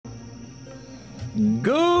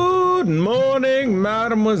Good morning,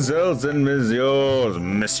 mademoiselles and messieurs.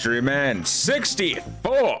 Mystery Man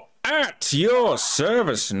 64 at your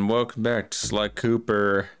service, and welcome back to Sly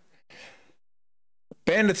Cooper.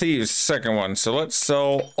 Band of Thieves, second one. So let's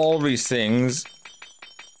sell all these things,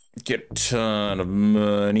 get a ton of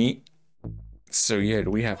money. So yeah,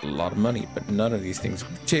 we have a lot of money, but none of these things are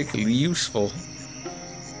particularly useful.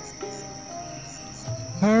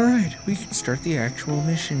 Alright, we can start the actual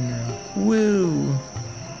mission now. Woo!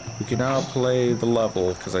 We can now play the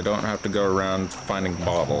level, because I don't have to go around finding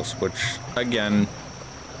bottles, which, again,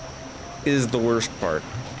 is the worst part.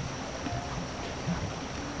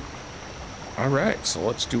 Alright, so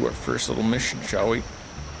let's do our first little mission, shall we?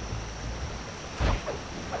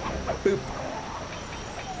 Boop.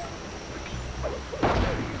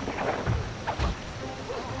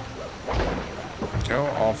 Go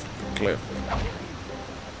off the cliff.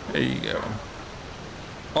 There you go.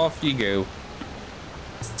 Off you go.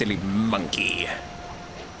 Silly monkey.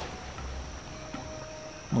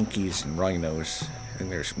 Monkeys and rhinos.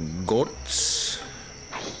 And there's some goats.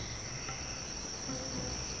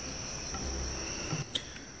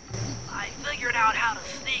 I figured out how to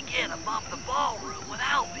sneak in above the ballroom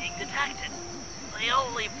without being detected. The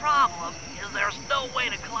only problem is there's no way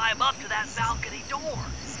to climb up to that balcony door.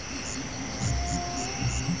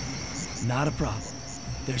 Not a problem.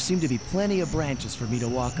 There seem to be plenty of branches for me to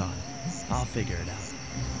walk on. I'll figure it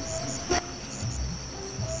out.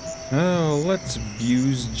 Oh, let's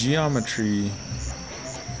abuse geometry.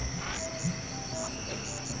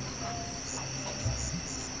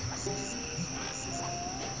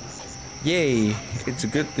 Yay! It's a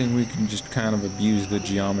good thing we can just kind of abuse the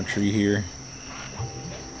geometry here.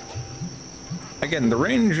 Again, the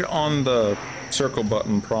range on the circle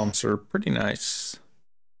button prompts are pretty nice.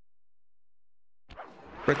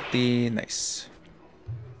 Pretty nice.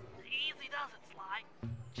 Easy does it, Sly.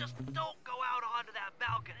 Just don't go out onto that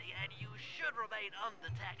balcony and you should remain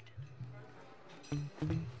undetected.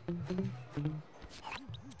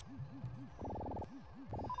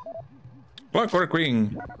 Clockwork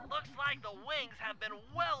ring. Looks like the wings have been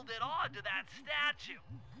welded onto that statue.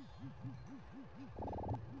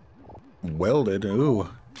 Welded, ooh.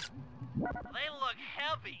 They look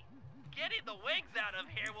heavy. Getting the wings out of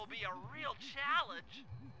here will be a real challenge.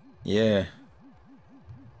 Yeah.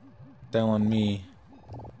 Telling me.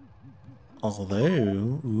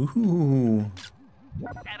 Although, ooh.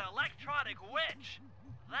 An electronic witch.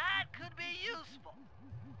 That could be useful.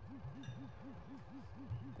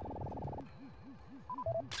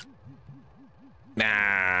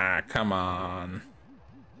 Nah, come on.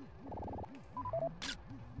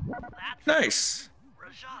 That's Nice.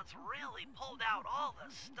 Rajat's really pulled out all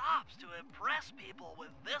the stops to impress people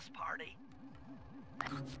with this party.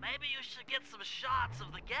 Maybe you should get some shots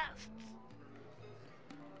of the guests.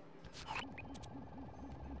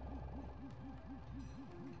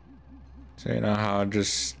 So you know how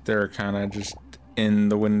just they're kind of just in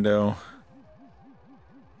the window.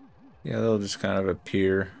 Yeah, they'll just kind of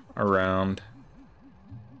appear around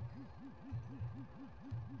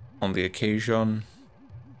on the occasion.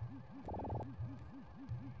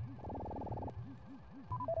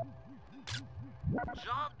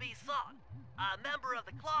 Jean Bisson, a member of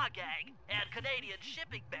the Claw Gang and Canadian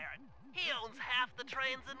shipping baron. He owns half the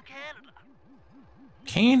trains in Canada.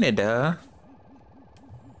 Canada?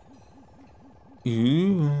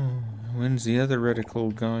 Ooh, when's the other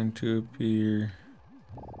reticle going to appear?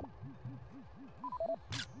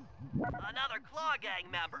 Another Claw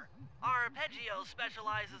Gang member. Arpeggio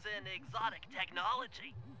specializes in exotic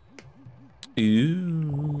technology.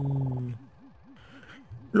 Ooh.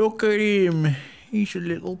 Look at him. He's a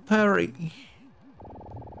little parrot.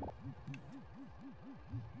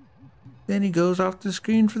 Then he goes off the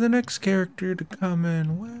screen for the next character to come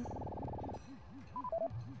in. What?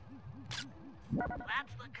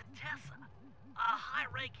 That's the Contessa, a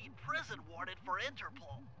high-ranking prison warden for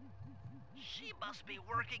Interpol. She must be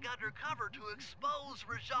working undercover to expose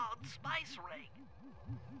Rajan's spice ring.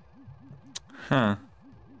 Huh.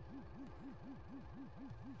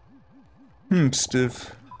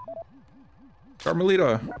 Stiff.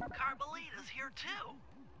 Carmelita. Carmelita's here too.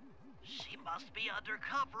 She must be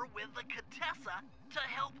undercover with the Contessa to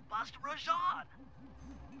help bust Rajan.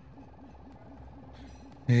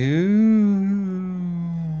 Ooh.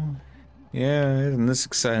 Yeah, isn't this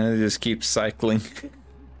exciting? It just keeps cycling.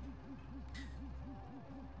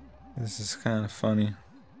 This is kind of funny.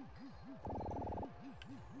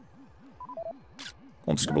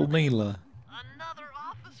 Constable Mila. Another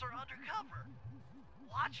officer undercover.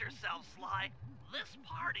 Watch yourself, Sly. This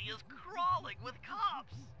party is crawling with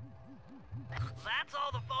cops. That's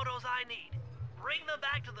all the photos I need. Bring them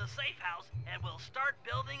back to the safe house, and we'll start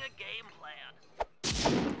building a game plan.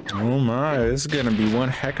 Oh my, this is gonna be one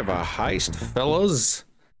heck of a heist, fellas.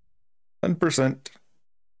 10%.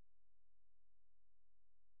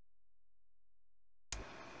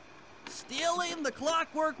 Stealing the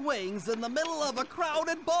Clockwork Wings in the middle of a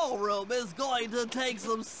crowded ballroom is going to take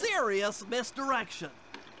some serious misdirection.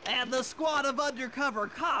 And the squad of undercover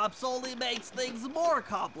cops only makes things more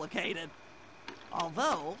complicated.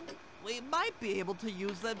 Although, we might be able to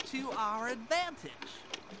use them to our advantage.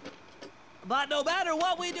 But no matter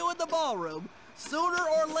what we do in the ballroom, sooner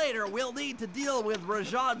or later we'll need to deal with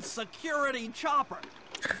Rajan's security chopper.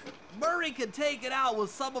 Murray can take it out with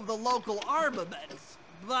some of the local armaments,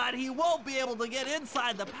 but he won't be able to get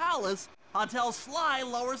inside the palace until Sly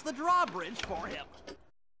lowers the drawbridge for him.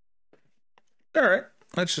 Alright,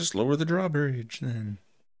 let's just lower the drawbridge then.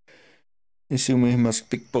 Assume we must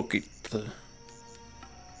pickpocket.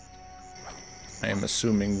 I am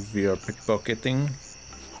assuming we are pickpocketing.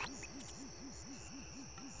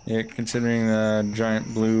 Yeah, considering the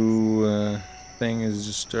giant blue thing is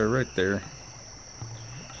just right there.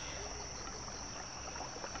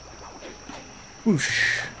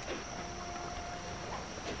 Whoosh.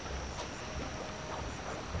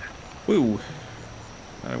 Woo.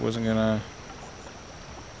 I wasn't gonna...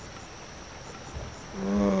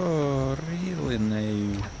 Oh, really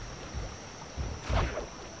now.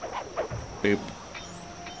 Boop.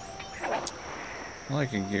 Well, I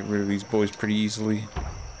can get rid of these boys pretty easily.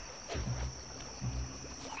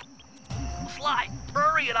 Sly,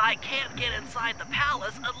 Murray and I can't get inside the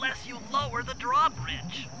palace unless you lower the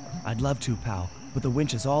drawbridge. I'd love to, pal, but the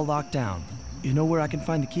winch is all locked down. You know where I can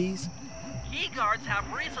find the keys? Key guards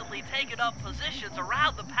have recently taken up positions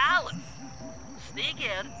around the palace. Sneak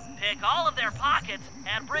in, pick all of their pockets,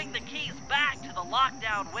 and bring the keys back to the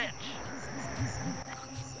lockdown winch.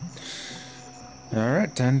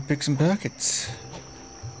 Alright, time to pick some pockets.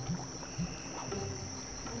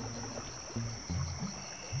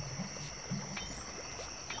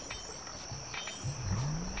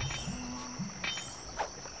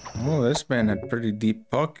 Oh, this man had pretty deep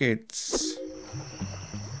pockets.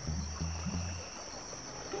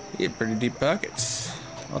 He had pretty deep pockets.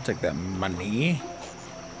 I'll take that money.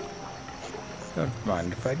 Don't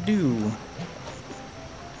mind if I do.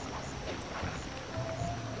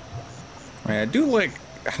 I do like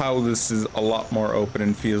how this is a lot more open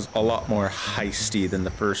and feels a lot more heisty than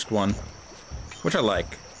the first one, which I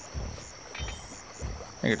like.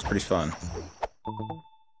 I think it's pretty fun.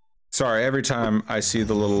 Sorry, every time I see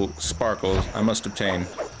the little sparkles, I must obtain.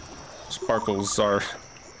 Sparkles are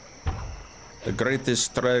the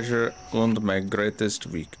greatest treasure and my greatest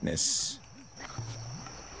weakness.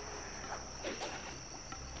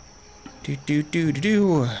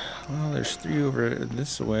 Do. Well, there's 3 over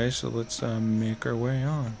this way, so let's make our way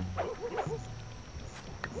on.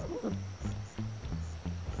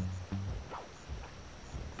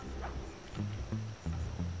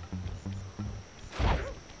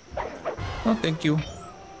 Oh, thank you.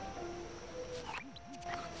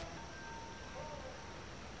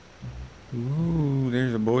 Ooh,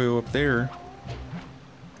 there's a boy up there.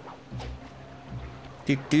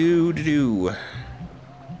 Do.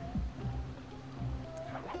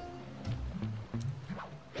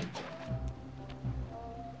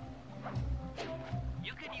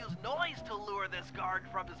 You can use noise to lure this guard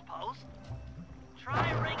from his post.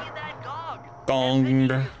 Try ringing that gong. Gong. And picking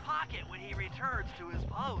his pocket when he returns to his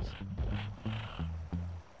post.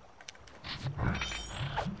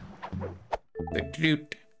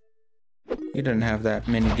 Doot. You didn't have that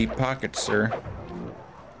many deep pockets, sir.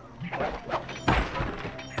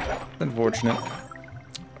 Unfortunate.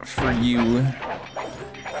 For you.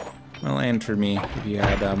 Well, and for me, if you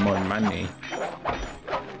had more money. I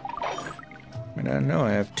mean, I know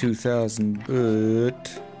I have 2,000,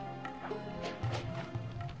 but...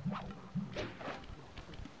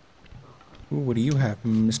 Ooh, what do you have,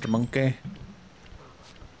 Mr. Monkey?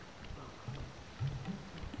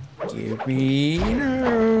 Give me...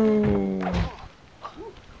 No!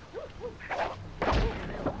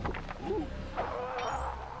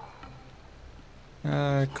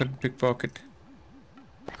 I couldn't pickpocket.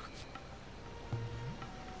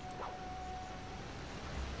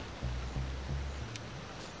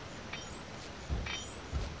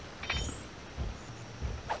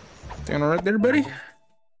 Doing alright there, buddy?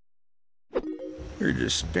 You're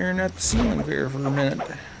just staring at the ceiling there for a minute.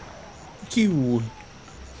 Q.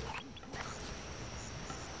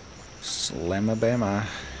 Slamabama.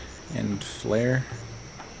 And flare.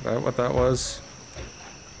 Is that what that was?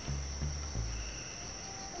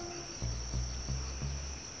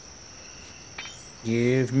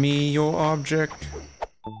 Give me your object.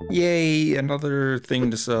 Yay, another thing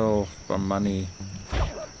to sell for money.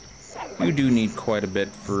 You do need quite a bit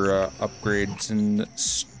for upgrades and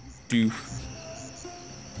stuff.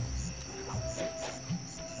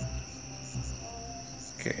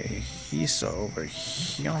 Okay, he's over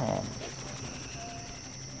here.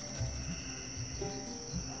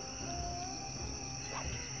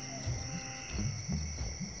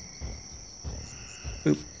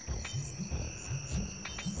 Boop.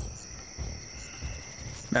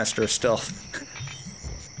 Master of Stealth.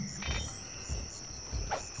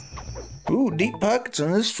 Ooh, deep pockets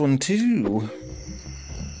on this one too.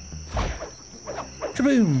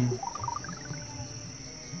 Kaboom!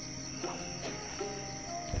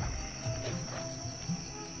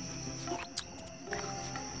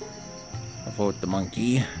 Avoid the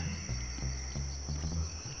monkey.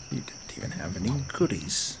 You didn't even have any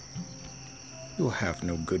goodies. You have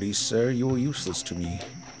no goodies, sir. You're useless to me.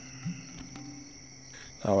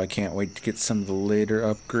 Oh, I can't wait to get some of the later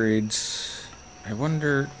upgrades. I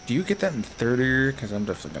wonder, do you get that in third year? Because I'm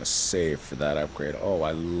definitely going to save for that upgrade. Oh,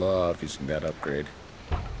 I love using that upgrade.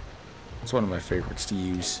 It's one of my favorites to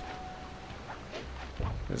use.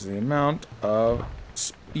 There's the amount of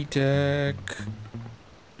speed tech.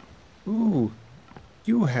 Ooh,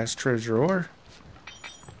 you has treasure ore.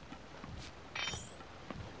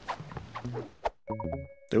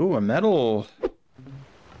 Ooh, a medal.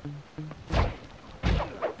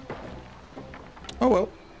 Oh well,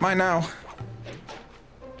 mine now.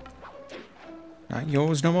 Not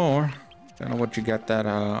yours no more. Don't know what you got that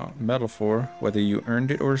medal for. Whether you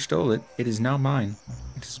earned it or stole it, it is now mine.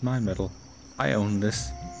 It is my medal. I own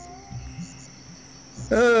this.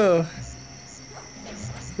 Oh,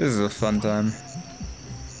 this is a fun time.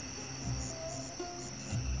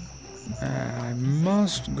 I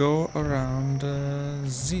must go around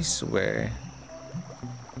this way.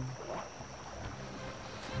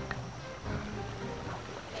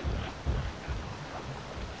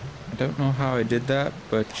 I don't know how I did that,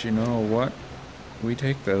 but you know what? We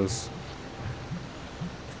take those.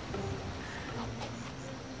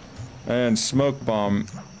 And smoke bomb.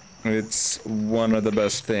 It's one of the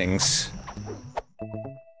best things.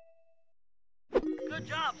 Good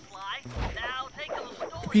job, Sly. Now take those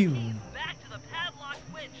stolen Pew. keys back to the padlock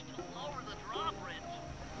winch to lower the drawbridge.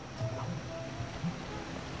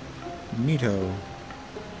 Neato.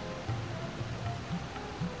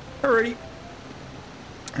 Alrighty.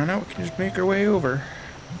 And now we can just make our way over.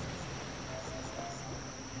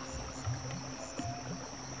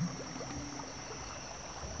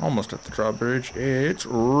 Almost at the drawbridge. It's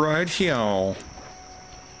right here. Oh,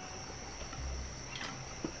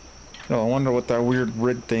 I wonder what that weird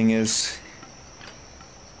red thing is.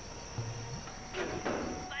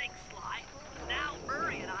 Thanks, Sly. Now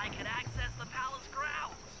Murray and I can access the palace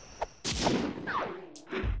grounds.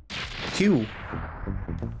 Q.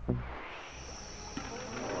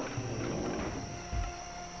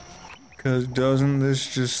 Cause doesn't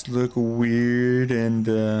this just look weird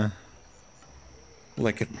and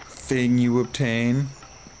like a thing you obtain?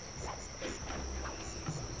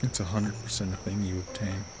 It's 100% a thing you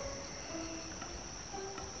obtain.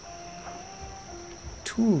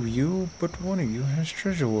 Two of you, but one of you has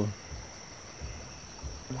treasure ore.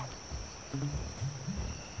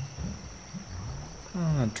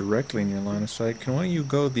 Oh, not directly in your line of sight. Can one of you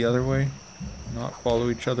go the other way? Not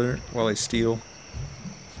follow each other while I steal?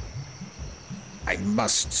 I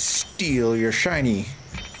must steal your shiny.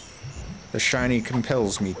 The shiny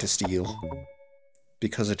compels me to steal.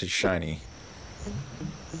 Because it is shiny.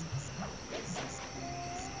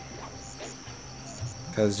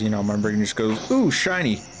 Because, you know, my brain just goes, ooh,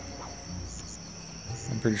 shiny.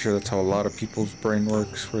 I'm pretty sure that's how a lot of people's brain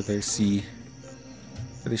works, where they see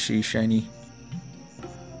shiny.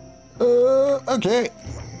 Okay.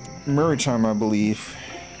 Murray time, I believe.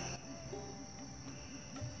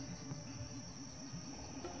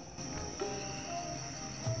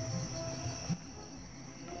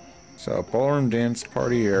 So, ballroom dance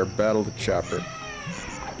party or battle the chopper.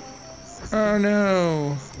 Oh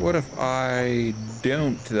no! What if I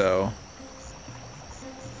don't, though?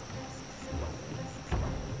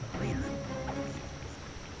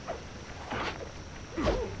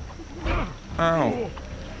 Ow!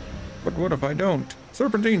 But what if I don't?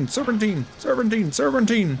 Serpentine! Serpentine! Serpentine!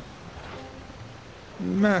 Serpentine!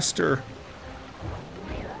 Master!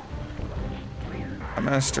 A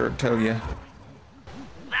master, I tell ya.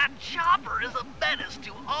 That chopper is a menace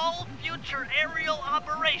to all future aerial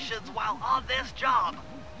operations while on this job.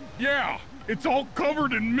 Yeah, it's all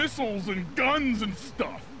covered in missiles and guns and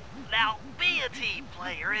stuff. Now be a team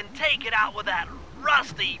player and take it out with that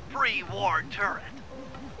rusty pre-war turret.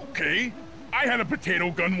 okay. I had a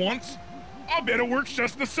potato gun once. I'll bet it works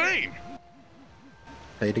just the same.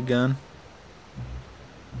 Potato gun.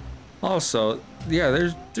 Also, yeah,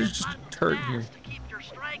 there's just hurt here. To keep your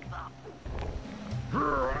strength up.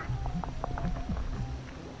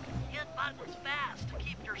 Hit buttons fast to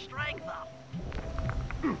keep your strength up.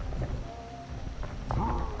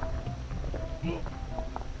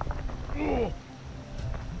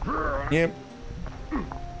 Yep.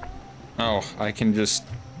 Oh, I can just...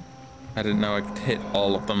 I didn't know I could hit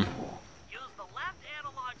all of them. Use the left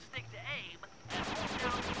analog stick to aim and hold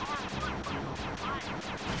down the R1 button to fire.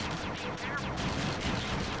 Be careful.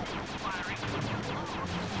 Firing too long,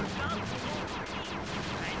 the gun will overheat,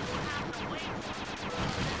 and you'll have to wait for it to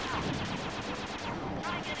burn out.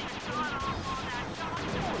 Try getting a shot off on that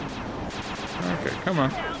shotgun. Okay, come on.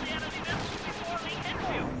 Down the enemy missiles before they hit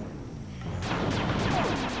you.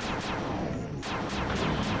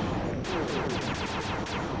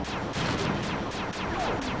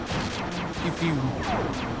 Pew pew.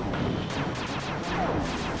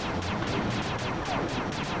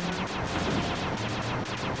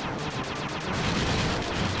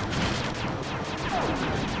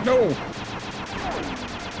 No.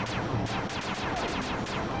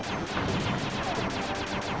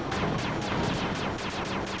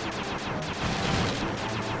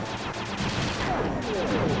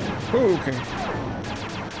 Okay.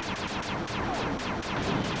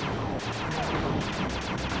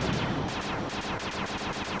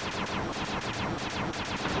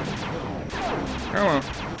 Come on.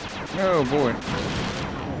 Oh boy.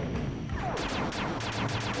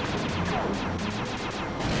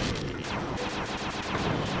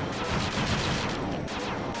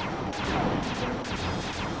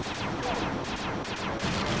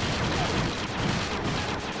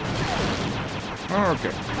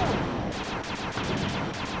 Okay.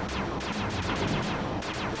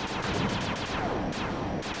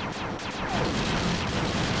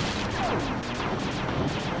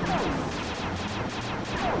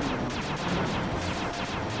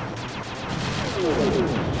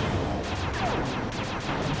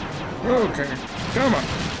 Okay, come on.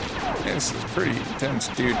 This is pretty intense,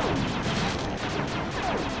 dude.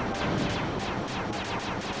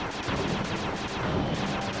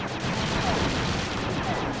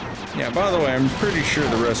 Yeah, by the way, I'm pretty sure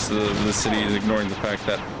the rest of the city is ignoring the fact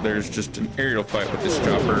that there's just an aerial fight with this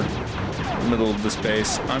chopper in the middle of this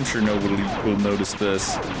base. I'm sure nobody will notice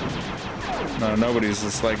this. No, nobody's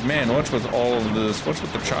just like, man, what's with all of this? What's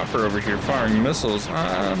with the chopper over here firing missiles? No,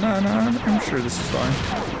 I'm sure this is fine.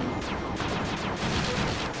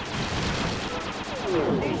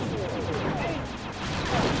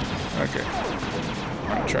 Okay.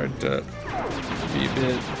 I tried to be a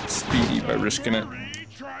bit speedy by risking it.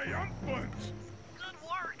 Triumphant. Good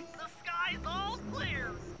work. The sky's all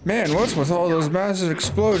clear. Man, what's with all those massive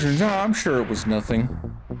explosions? No, I'm sure it was nothing.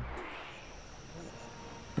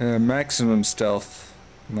 Maximum stealth.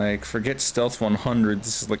 Like, forget stealth 100.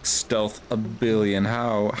 This is like stealth a billion.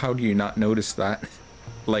 How do you not notice that?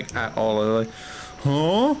 Like, at all? Like,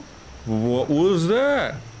 huh? What was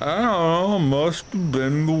that? I don't know. Must have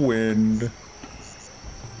been the wind.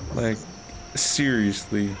 Like,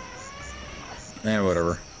 seriously.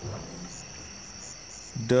 Whatever.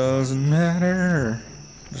 Doesn't matter.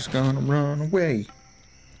 Just gonna run away.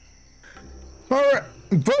 Alright,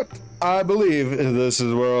 but I believe this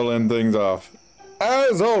is where I'll end things off.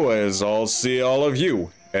 As always, I'll see all of you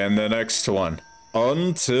in the next one.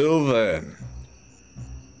 Until then.